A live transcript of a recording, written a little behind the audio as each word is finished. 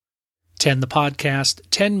10 the podcast,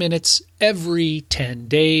 10 minutes every 10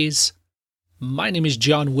 days. My name is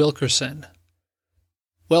John Wilkerson.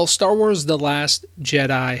 Well, Star Wars The Last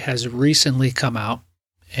Jedi has recently come out,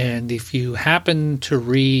 and if you happen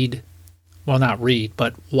to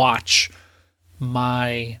watch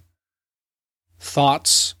my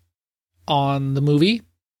thoughts on the movie,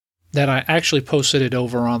 that I actually posted it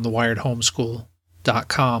over on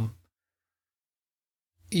thewiredhomeschool.com,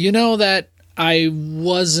 you know that I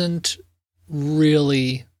wasn't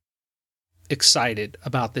really excited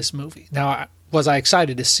about this movie. Now, was I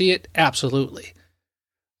excited to see it? Absolutely.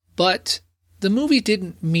 But the movie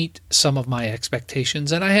didn't meet some of my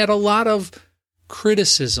expectations, and I had a lot of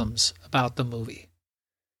criticisms about the movie.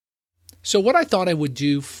 So what I thought I would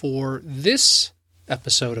do for this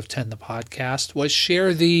episode of 10 the podcast was share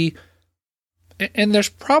and there's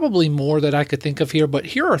probably more that I could think of here, but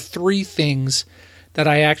here are 3 things that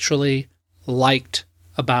I actually liked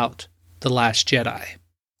about The Last Jedi.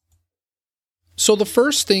 So the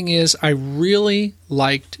first thing is I really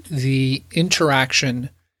liked the interaction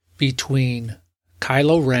between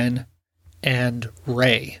Kylo Ren and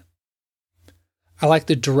Rey. I liked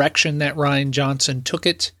the direction that Rian Johnson took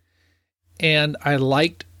it, and I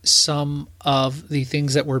liked some of the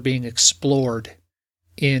things that were being explored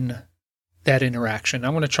in that interaction.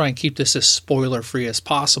 I'm going to try and keep this as spoiler-free as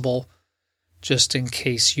possible, just in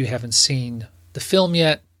case you haven't seen the film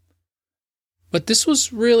yet. But this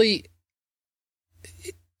was really,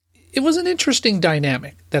 it was an interesting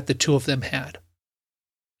dynamic that the two of them had.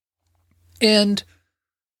 And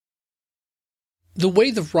the way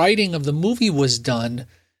the writing of the movie was done,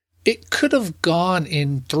 it could have gone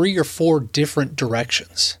in 3 or 4 different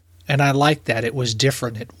directions. And I liked that. It was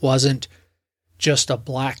different. It wasn't just a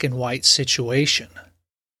black and white situation.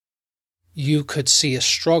 You could see a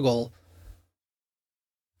struggle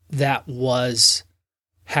that was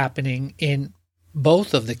happening in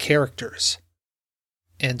both of the characters.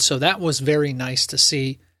 And so that was very nice to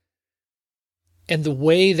see. And the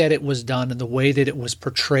way that it was done and the way that it was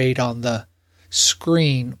portrayed on the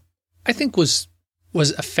screen, I think was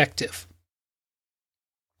effective.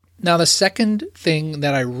 Now, the second thing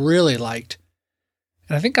that I really liked,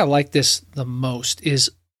 and I think I like this the most,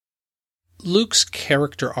 is Luke's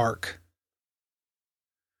character arc.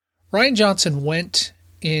 Rian Johnson went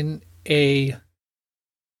in a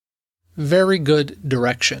very good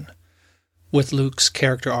direction with Luke's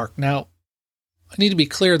character arc. Now, I need to be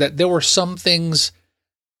clear that there were some things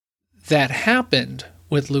that happened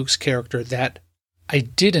with Luke's character that I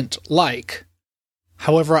didn't like.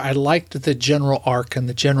 However, I liked the general arc and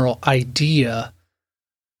the general idea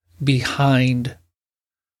behind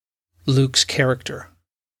Luke's character.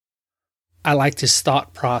 I liked his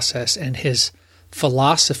thought process and his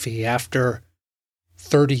philosophy after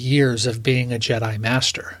 30 years of being a Jedi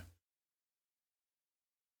Master.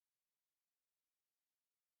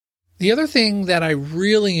 The other thing that I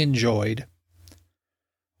really enjoyed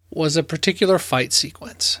was a particular fight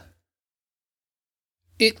sequence.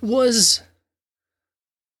 It was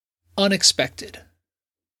unexpected.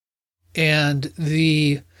 And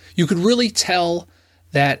you could really tell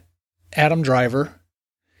that Adam Driver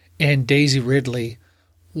and Daisy Ridley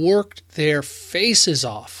worked their faces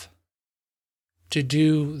off to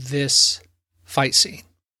do this fight scene.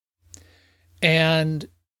 And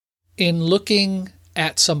in looking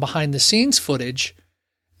at some behind the scenes footage,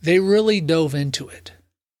 they really dove into it.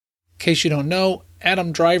 In case you don't know,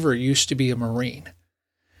 Adam Driver used to be a Marine.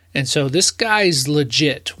 And so this guy's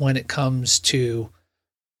legit when it comes to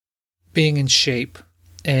being in shape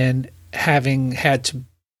and having had to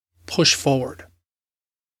push forward.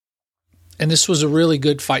 And this was a really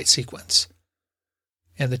good fight sequence.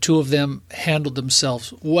 And the two of them handled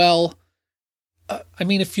themselves well. A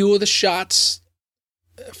few of the shots,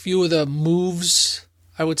 a few of the moves,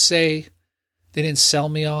 I would say, they didn't sell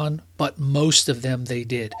me on, but most of them they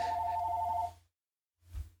did.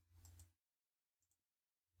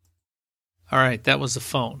 All right, that was the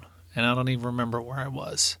phone, and I don't even remember where I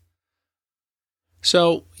was.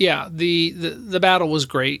 So, yeah, the battle was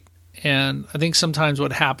great, and I think sometimes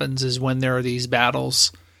what happens is when there are these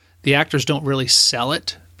battles, the actors don't really sell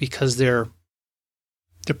it because they're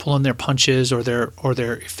pulling their punches or they're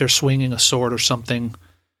if they're swinging a sword or something,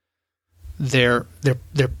 they're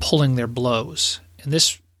pulling their blows. And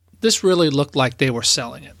this really looked like they were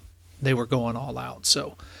selling it. They were going all out.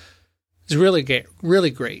 So it's really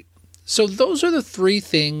great. So those are the 3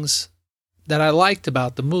 things that I liked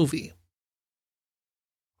about the movie.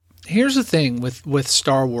 Here's the thing with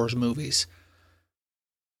Star Wars movies.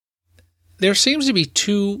 There seems to be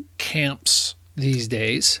 2 camps these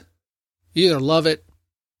days. You either love it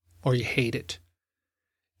or you hate it.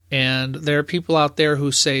 And there are people out there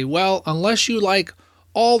who say, well, unless you like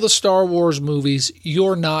all the Star Wars movies,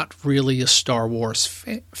 you're not really a Star Wars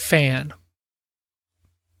fan.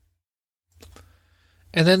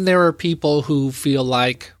 And then there are people who feel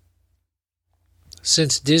like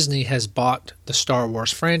since Disney has bought the Star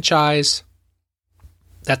Wars franchise,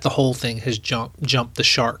 that the whole thing has jumped the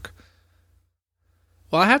shark.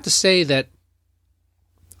 Well, I have to say that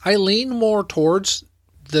I lean more towards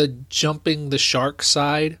the jumping the shark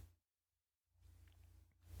side,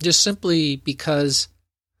 just simply because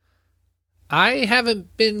I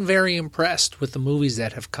haven't been very impressed with the movies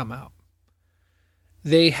that have come out.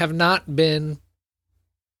 They have not been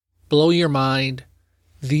blow your mind,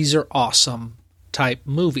 these are awesome type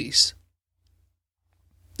movies.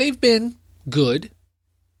 They've been good,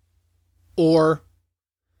 or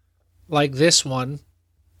like this one,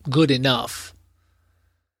 good enough.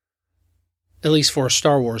 At least for a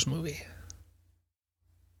Star Wars movie.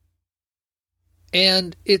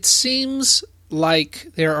 And it seems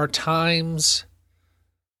like there are times,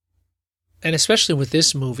 and especially with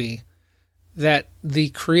this movie, that the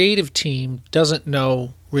creative team doesn't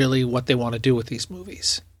know really what they want to do with these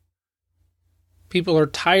movies. People are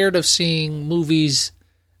tired of seeing movies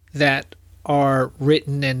that are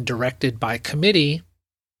written and directed by committee,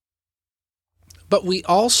 but we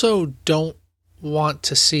also don't want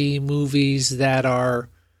to see movies that have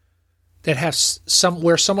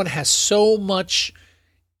where someone has so much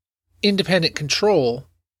independent control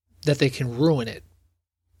that they can ruin it.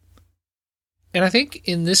 And I think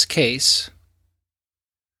in this case,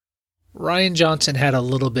 Rian Johnson had a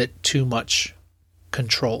little bit too much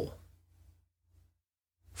control.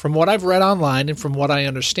 From what I've read online and from what I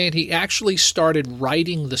understand, he actually started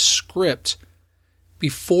writing the script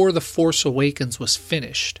before The Force Awakens was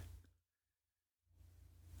finished.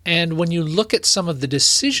 And when you look at some of the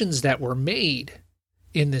decisions that were made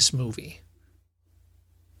in this movie,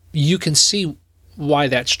 you can see why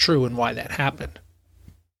that's true and why that happened.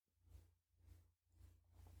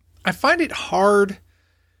 I find it hard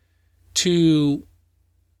to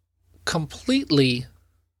completely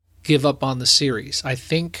give up on the series. I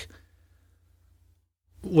think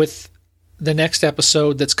with the next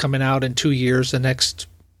episode that's coming out in 2 years, the next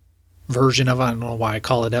version of, I don't know why I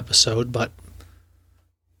call it episode, but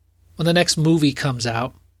when the next movie comes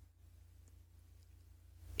out,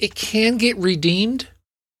 it can get redeemed,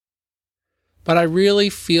 but I really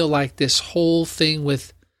feel like this whole thing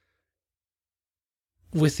with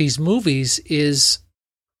these movies is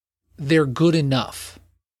they're good enough.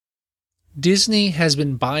 Disney has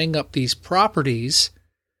been buying up these properties,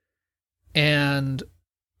 and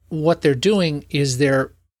what they're doing is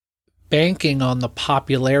they're banking on the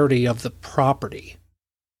popularity of the property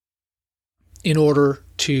in order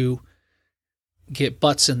to get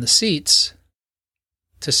butts in the seats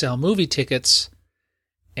to sell movie tickets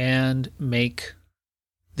and make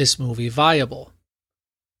this movie viable.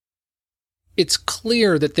 It's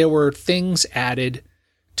clear that there were things added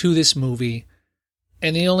to this movie,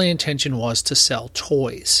 and the only intention was to sell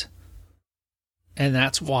toys. And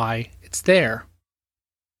that's why it's there.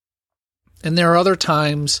 And there are other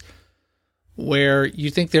times where you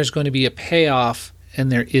think there's going to be a payoff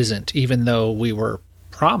and there isn't, even though we were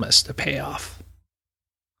promised a payoff.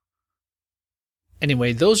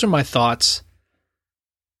 Anyway, those are my thoughts.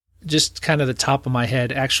 Just kind of the top of my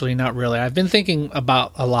head. Actually, not really. I've been thinking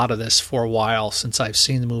about a lot of this for a while since I've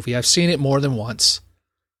seen the movie. I've seen it more than once.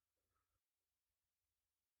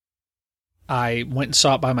 I went and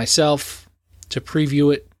saw it by myself to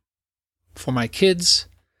preview it for my kids,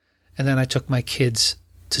 and then I took my kids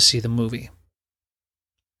to see the movie.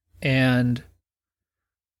 And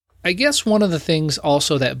I guess one of the things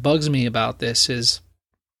also that bugs me about this is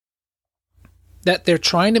that they're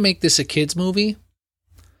trying to make this a kids movie,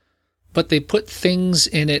 but they put things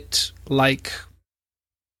in it like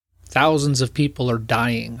thousands of people are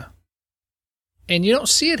dying. And you don't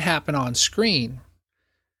see it happen on screen.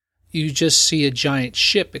 You just see a giant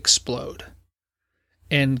ship explode.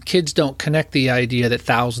 And kids don't connect the idea that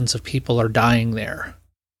thousands of people are dying there.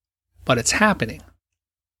 But it's happening.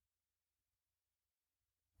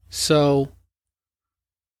 So,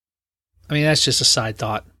 I mean, that's just a side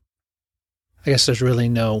thought. I guess there's really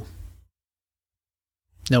no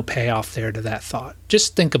payoff there to that thought.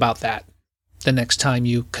 Just think about that the next time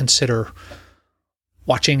you consider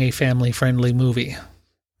watching a family-friendly movie.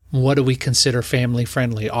 What do we consider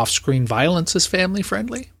family-friendly? Off-screen violence is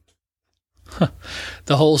family-friendly?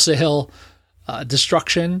 The wholesale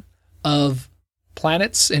destruction of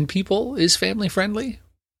planets and people is family-friendly?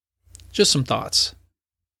 Just some thoughts.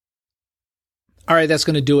 All right, that's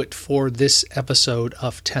going to do it for this episode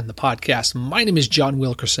of 10 the Podcast. My name is John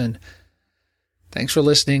Wilkerson. Thanks for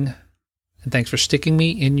listening, and thanks for sticking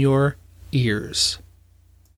me in your ears.